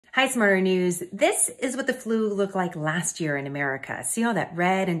Hi, Smarter News. This is what the flu looked like last year in America. See all that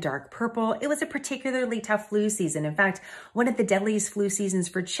red and dark purple? It was a particularly tough flu season. In fact, one of the deadliest flu seasons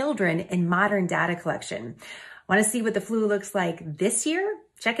for children in modern data collection. Want to see what the flu looks like this year?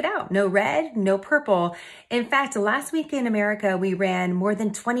 Check it out. No red, no purple. In fact, last week in America, we ran more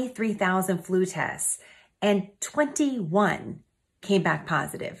than 23,000 flu tests and 21 came back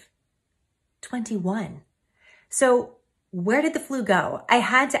positive. 21. So where did the flu go? I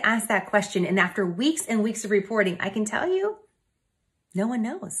had to ask that question, and after weeks and weeks of reporting, I can tell you, no one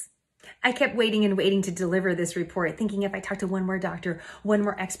knows. I kept waiting and waiting to deliver this report, thinking if I talk to one more doctor, one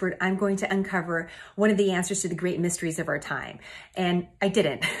more expert, I'm going to uncover one of the answers to the great mysteries of our time. And I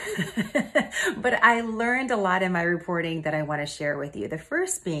didn't. But I learned a lot in my reporting that I want to share with you. The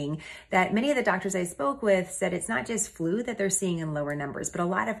first being that many of the doctors I spoke with said it's not just flu that they're seeing in lower numbers, but a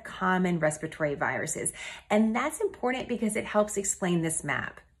lot of common respiratory viruses. And that's important because it helps explain this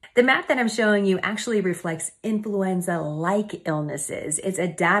map. The map that I'm showing you actually reflects influenza-like illnesses. It's a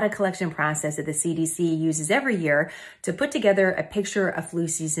data collection process that the CDC uses every year to put together a picture of flu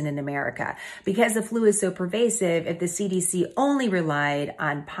season in America. Because the flu is so pervasive, if the CDC only relied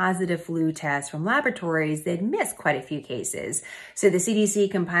on positive flu tests from laboratories, they'd miss quite a few cases. So the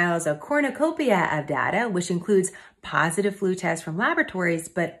CDC compiles a cornucopia of data, which includes positive flu tests from laboratories,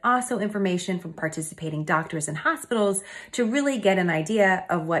 but also information from participating doctors and hospitals to really get an idea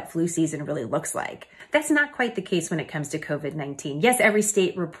of what flu season really looks like. That's not quite the case when it comes to COVID-19. Yes, every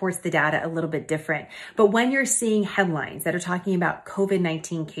state reports the data a little bit different, but when you're seeing headlines that are talking about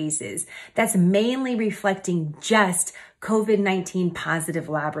COVID-19 cases, that's mainly reflecting just COVID-19 positive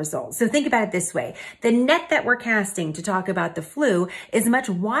lab results. So think about it this way. The net that we're casting to talk about the flu is much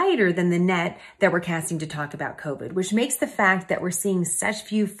wider than the net that we're casting to talk about COVID, which makes the fact that we're seeing such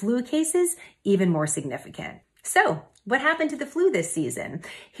few flu cases even more significant. So what happened to the flu this season?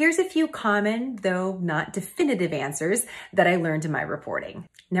 Here's a few common, though not definitive answers that I learned in my reporting.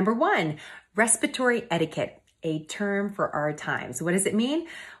 Number one, respiratory etiquette. A term for our times. What does it mean?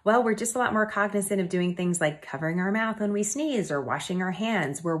 Well, we're just a lot more cognizant of doing things like covering our mouth when we sneeze or washing our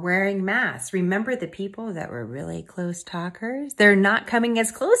hands. We're wearing masks. Remember the people that were really close talkers? They're not coming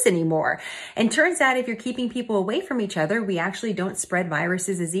as close anymore. And turns out if you're keeping people away from each other, we actually don't spread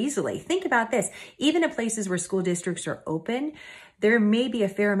viruses as easily. Think about this. Even in places where school districts are open, there may be a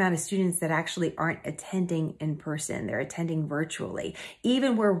fair amount of students that actually aren't attending in person. They're attending virtually.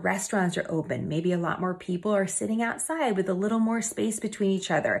 Even where restaurants are open, maybe a lot more people are sitting outside with a little more space between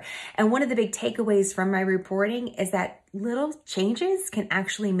each other. And one of the big takeaways from my reporting is that little changes can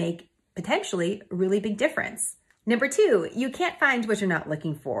actually make potentially a really big difference. Number two, you can't find what you're not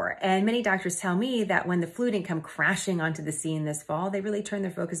looking for. And many doctors tell me that when the flu didn't come crashing onto the scene this fall, they really turned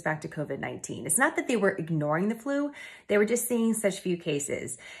their focus back to COVID-19. It's not that they were ignoring the flu, they were just seeing such few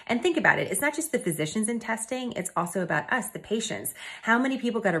cases. And think about it, it's not just the physicians in testing, it's also about us, the patients. How many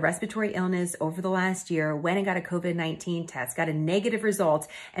people got a respiratory illness over the last year, went and got a COVID-19 test, got a negative result,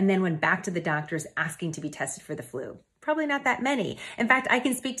 and then went back to the doctors asking to be tested for the flu? Probably not that many. In fact, I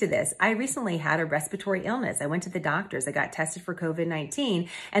can speak to this. I recently had a respiratory illness. I went to the doctors. I got tested for COVID-19.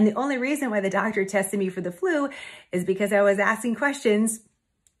 And the only reason why the doctor tested me for the flu is because I was asking questions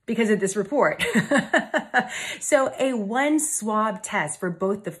because of this report. So a one swab test for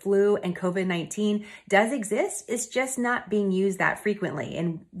both the flu and COVID-19 does exist. It's just not being used that frequently.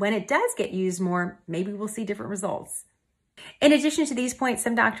 And when it does get used more, maybe we'll see different results. In addition to these points,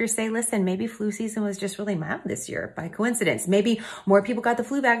 some doctors say, listen, maybe flu season was just really mild this year by coincidence. Maybe more people got the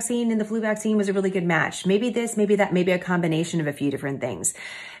flu vaccine and the flu vaccine was a really good match. Maybe this, maybe that, maybe a combination of a few different things.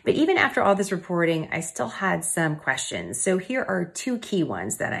 But even after all this reporting, I still had some questions. So here are two key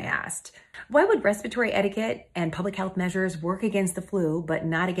ones that I asked. Why would respiratory etiquette and public health measures work against the flu, but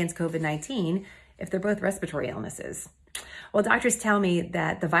not against COVID-19 if they're both respiratory illnesses? Well, doctors tell me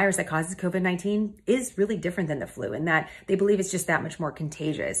that the virus that causes COVID-19 is really different than the flu and that they believe it's just that much more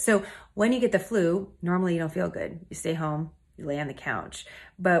contagious. So when you get the flu, normally you don't feel good. You stay home, you lay on the couch.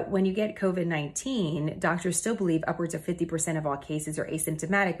 But when you get COVID-19, doctors still believe upwards of 50% of all cases are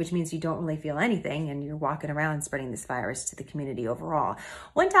asymptomatic, which means you don't really feel anything and you're walking around spreading this virus to the community overall.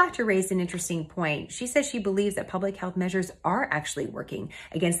 One doctor raised an interesting point. She says she believes that public health measures are actually working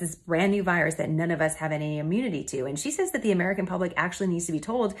against this brand new virus that none of us have any immunity to. And she says that the American public actually needs to be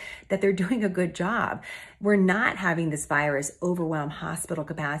told that they're doing a good job. We're not having this virus overwhelm hospital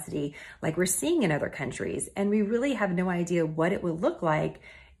capacity like we're seeing in other countries. And we really have no idea what it would look like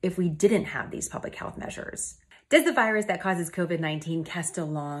if we didn't have these public health measures. Does the virus that causes COVID-19 cast a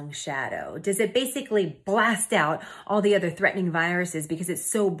long shadow? Does it basically blast out all the other threatening viruses because it's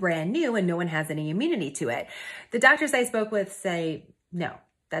so brand new and no one has any immunity to it? The doctors I spoke with say no.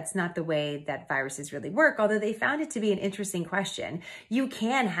 That's not the way that viruses really work, although they found it to be an interesting question. You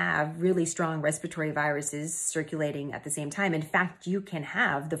can have really strong respiratory viruses circulating at the same time. In fact, you can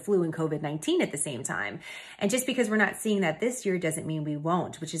have the flu and COVID-19 at the same time. And just because we're not seeing that this year doesn't mean we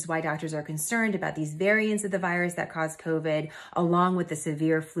won't, which is why doctors are concerned about these variants of the virus that cause COVID, along with the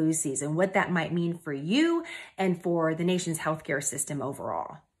severe flu season, what that might mean for you and for the nation's healthcare system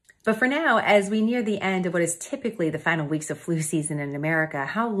overall. But for now, as we near the end of what is typically the final weeks of flu season in America,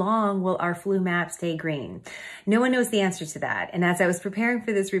 how long will our flu map stay green? No one knows the answer to that. And as I was preparing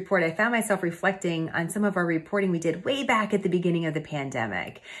for this report, I found myself reflecting on some of our reporting we did way back at the beginning of the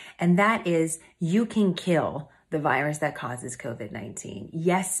pandemic. And that is, you can kill the virus that causes COVID-19.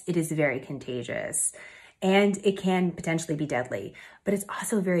 Yes, it is very contagious. And it can potentially be deadly, but it's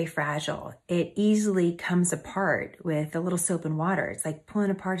also very fragile. It easily comes apart with a little soap and water. It's like pulling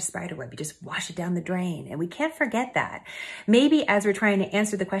apart a spider web. You just wash it down the drain. And we can't forget that. Maybe as we're trying to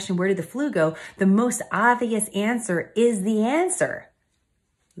answer the question, where did the flu go? The most obvious answer is the answer.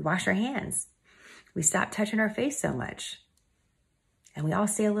 We wash our hands. We stop touching our face so much. And we all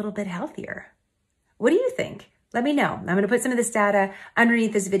stay a little bit healthier. What do you think? Let me know. I'm going to put some of this data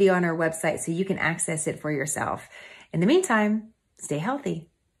underneath this video on our website so you can access it for yourself. In the meantime, stay healthy,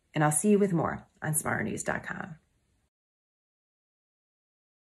 and I'll see you with more on smarternews.com.